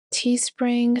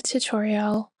Teespring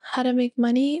tutorial, how to make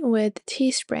money with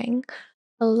Teespring.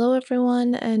 Hello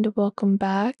everyone and welcome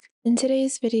back. In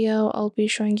today's video, I'll be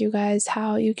showing you guys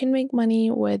how you can make money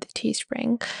with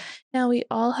Teespring. Now, we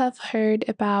all have heard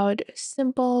about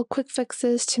simple, quick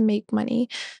fixes to make money,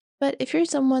 but if you're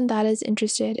someone that is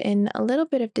interested in a little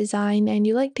bit of design and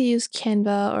you like to use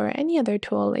Canva or any other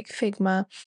tool like Figma,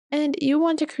 and you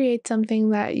want to create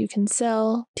something that you can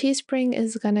sell, Teespring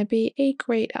is going to be a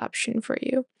great option for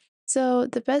you. So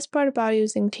the best part about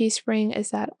using Teespring is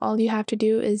that all you have to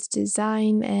do is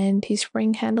design and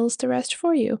Teespring handles the rest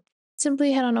for you.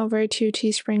 Simply head on over to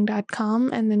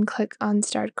teespring.com and then click on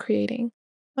Start Creating.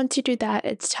 Once you do that,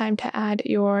 it's time to add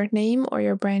your name or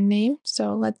your brand name.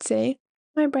 So let's say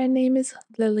my brand name is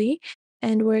Lily,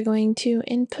 and we're going to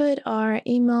input our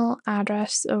email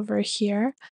address over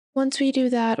here. Once we do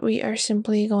that, we are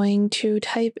simply going to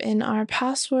type in our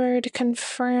password,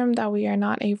 confirm that we are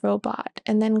not a robot,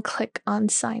 and then click on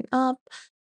sign up.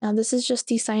 Now, this is just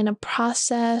the sign up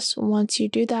process. Once you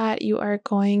do that, you are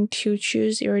going to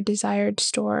choose your desired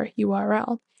store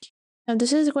URL. Now,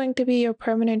 this is going to be your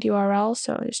permanent URL,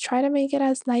 so just try to make it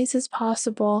as nice as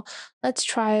possible. Let's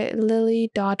try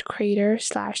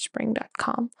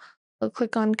lily.creator/spring.com. We'll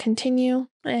click on continue,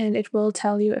 and it will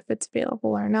tell you if it's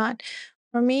available or not.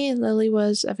 For me, Lily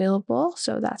was available,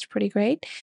 so that's pretty great.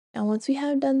 And once we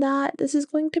have done that, this is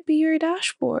going to be your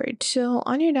dashboard. So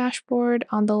on your dashboard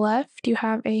on the left, you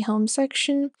have a home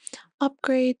section,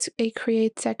 upgrades, a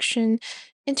create section,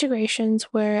 integrations,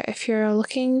 where if you're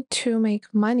looking to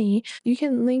make money, you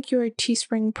can link your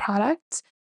Teespring products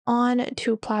on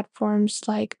to platforms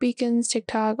like Beacons,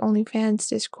 TikTok, OnlyFans,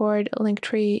 Discord,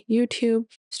 Linktree, YouTube,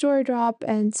 StoreDrop,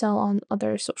 and sell on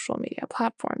other social media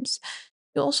platforms.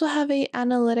 You also have a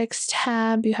analytics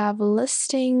tab, you have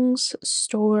listings,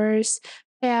 stores,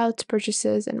 payouts,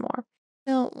 purchases, and more.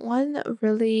 Now, one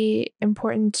really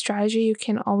important strategy you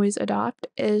can always adopt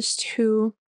is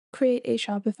to create a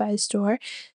Shopify store,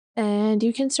 and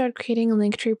you can start creating a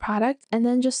Linktree product and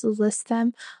then just list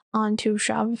them onto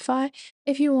Shopify.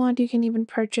 If you want, you can even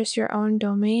purchase your own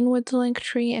domain with the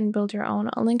Linktree and build your own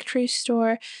Linktree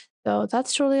store. So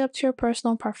that's totally up to your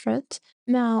personal preference.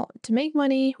 Now, to make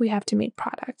money, we have to make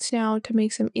products. Now, to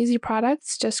make some easy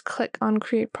products, just click on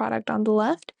Create Product on the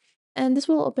left, and this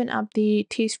will open up the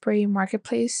Teespring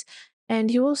marketplace, and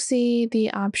you will see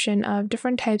the option of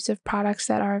different types of products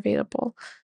that are available.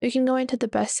 You can go into the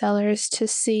best sellers to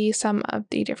see some of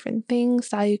the different things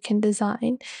that you can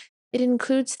design. It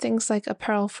includes things like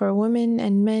apparel for women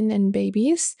and men and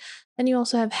babies. Then you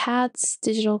also have hats,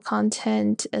 digital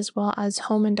content, as well as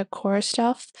home and decor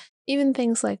stuff, even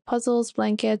things like puzzles,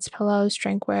 blankets, pillows,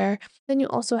 drinkware. Then you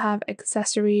also have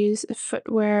accessories,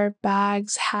 footwear,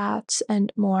 bags, hats,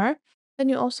 and more. Then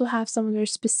you also have some of their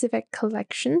specific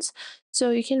collections. So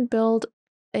you can build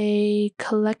a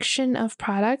collection of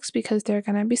products because they're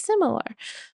going to be similar.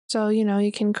 So,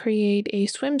 you can create a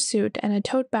swimsuit and a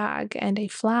tote bag and a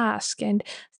flask and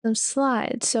some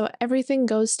slides. So everything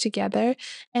goes together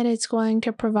and it's going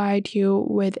to provide you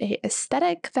with a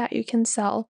aesthetic that you can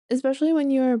sell. Especially when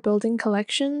you're building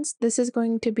collections, this is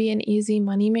going to be an easy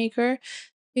moneymaker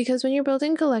because when you're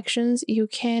building collections, you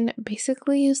can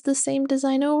basically use the same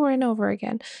design over and over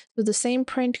again. So the same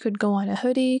print could go on a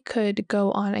hoodie, could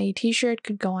go on a t-shirt,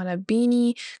 could go on a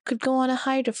beanie, could go on a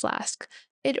Hydro Flask.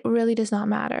 It really does not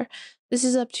matter. This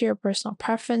is up to your personal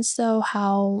preference, though,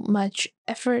 how much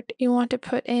effort you want to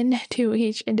put in to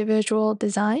each individual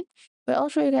design. But I'll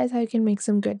show you guys how you can make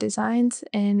some good designs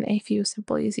in a few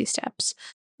simple, easy steps.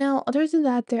 Now, other than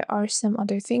that, there are some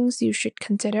other things you should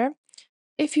consider.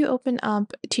 If you open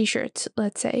up t-shirts,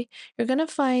 let's say, you're going to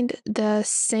find the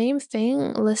same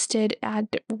thing listed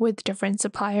with different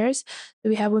suppliers.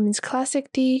 We have women's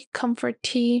classic tee, comfort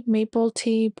tee, maple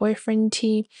tee, boyfriend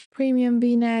tee, premium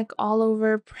v-neck, all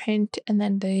over print, and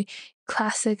then the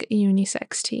classic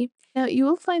unisex tee. Now, you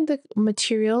will find the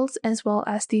materials as well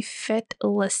as the fit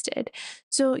listed.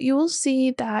 So you will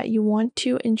see that you want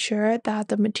to ensure that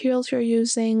the materials you're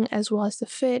using as well as the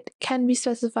fit can be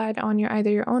specified on either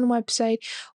your own website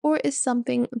or is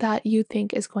something that you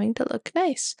think is going to look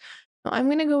nice. Now, I'm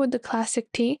going to go with the classic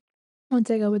tee.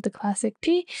 Once I go with the classic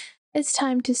tee, it's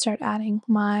time to start adding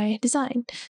my design.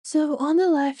 So on the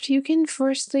left, you can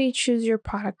firstly choose your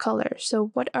product color.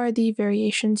 So what are the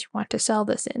variations you want to sell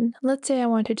this in? Let's say I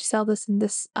wanted to sell this in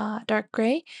this dark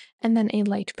gray and then a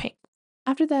light pink.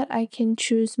 After that, I can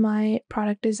choose my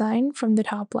product design from the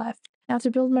top left. Now to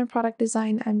build my product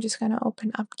design, I'm just going to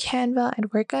open up Canva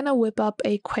and we're going to whip up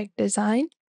a quick design.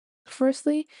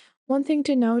 Firstly, one thing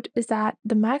to note is that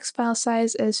the max file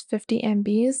size is 50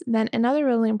 MBs. Then another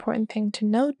really important thing to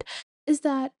note is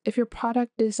that if your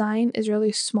product design is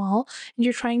really small and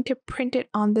you're trying to print it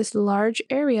on this large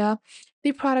area,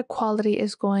 the product quality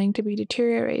is going to be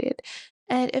deteriorated.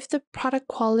 And if the product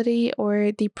quality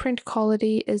or the print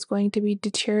quality is going to be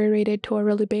deteriorated to a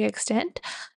really big extent,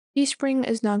 Teespring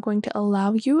is not going to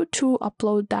allow you to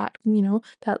upload that,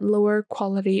 that lower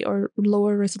quality or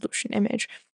lower resolution image.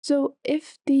 So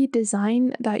if the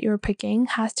design that you're picking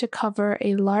has to cover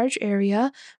a large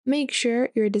area, make sure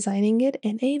you're designing it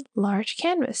in a large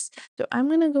canvas. So I'm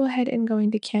going to go ahead and go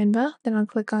into Canva, then I'll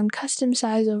click on custom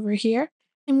size over here.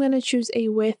 I'm going to choose a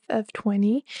width of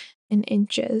 20 in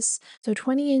inches. So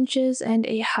 20 inches and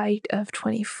a height of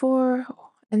 24.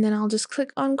 And then I'll just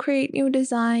click on create new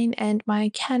design and my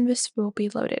canvas will be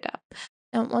loaded up.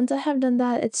 And once I have done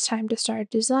that, it's time to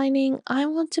start designing. I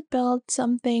want to build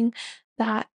something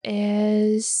that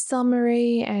is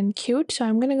summery and cute. So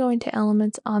I'm going to go into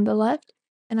elements on the left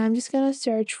and I'm just going to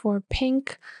search for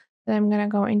pink. Then I'm going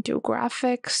to go into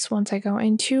graphics. Once I go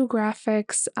into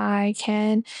graphics, I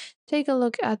can take a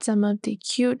look at some of the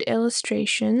cute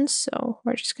illustrations. So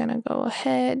we're just going to go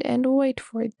ahead and wait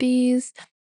for these.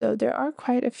 So there are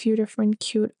quite a few different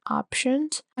cute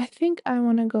options. I think I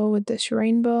want to go with this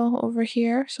rainbow over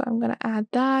here. So I'm going to add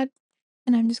that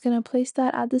and I'm just going to place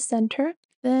that at the center.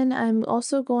 Then I'm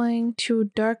also going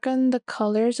to darken the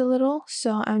colors a little.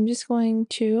 So I'm just going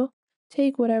to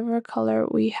take whatever color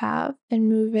we have and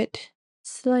move it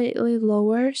slightly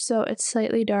lower so it's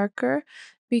slightly darker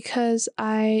because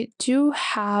I do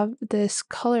have this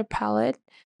color palette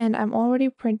and I'm already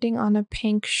printing on a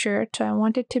pink shirt, so I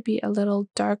want it to be a little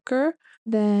darker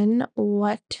than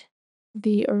what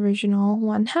the original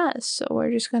one has. So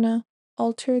we're just gonna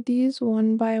alter these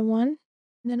one by one.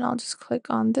 And then I'll just click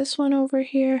on this one over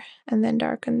here and then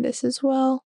darken this as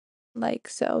well, like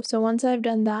so. So once I've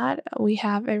done that, we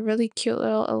have a really cute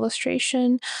little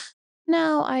illustration.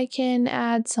 Now I can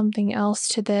add something else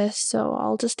to this. So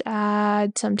I'll just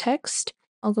add some text.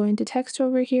 I'll go into text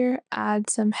over here, add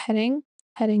some heading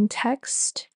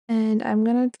text, and I'm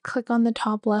going to click on the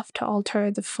top left to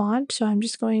alter the font. So I'm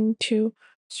just going to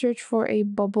search for a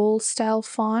bubble style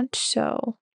font.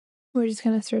 So we're just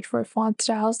going to search for font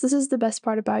styles. This is the best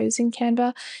part about using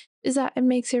Canva, is that it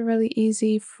makes it really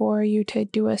easy for you to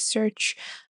do a search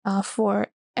for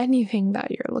anything that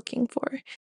you're looking for.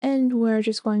 And we're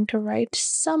just going to write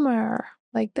summer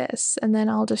like this. And then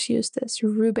I'll just use this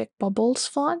Rubik Bubbles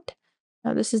font.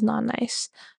 No, this is not nice.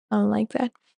 I don't like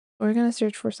that. We're going to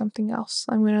search for something else.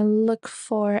 I'm going to look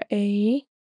for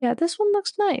yeah, this one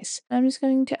looks nice. I'm just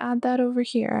going to add that over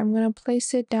here. I'm going to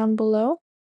place it down below.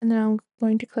 And then I'm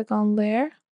going to click on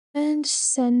layer and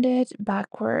send it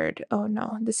backward. Oh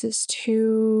no, this is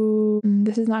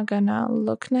this is not gonna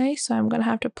look nice. So I'm gonna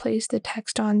have to place the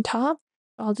text on top.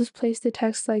 I'll just place the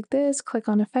text like this, click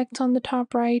on effects on the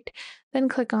top right, then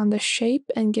click on the shape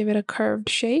and give it a curved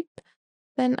shape.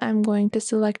 Then I'm going to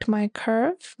select my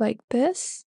curve like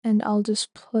this, and I'll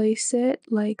just place it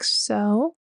like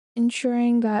so,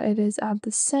 ensuring that it is at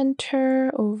the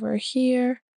center over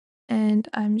here. And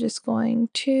I'm just going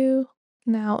to,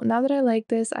 now that I like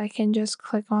this, I can just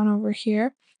click on over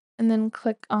here and then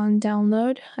click on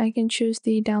download. I can choose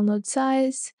the download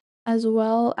size as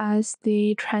well as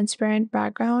the transparent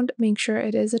background. Make sure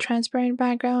it is a transparent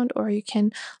background, or you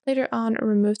can later on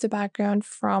remove the background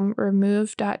from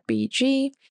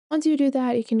remove.bg. Once you do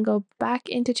that, you can go back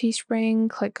into Teespring,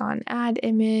 click on add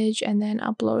image, and then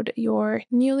upload your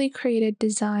newly created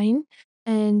design.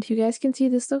 And you guys can see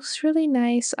this looks really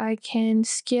nice. I can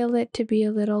scale it to be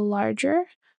a little larger.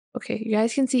 Okay, you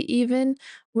guys can see even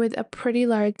with a pretty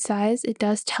large size, it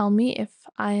does tell me if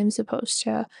I am supposed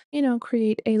to,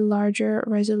 create a larger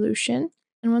resolution.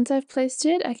 And once I've placed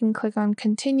it, I can click on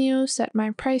continue, set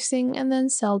my pricing, and then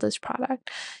sell this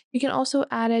product. You can also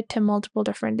add it to multiple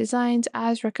different designs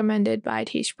as recommended by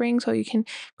Teespring. So you can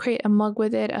create a mug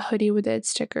with it, a hoodie with it,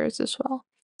 stickers as well.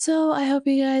 So I hope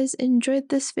you guys enjoyed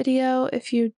this video.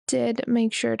 If you did,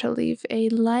 make sure to leave a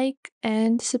like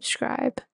and subscribe.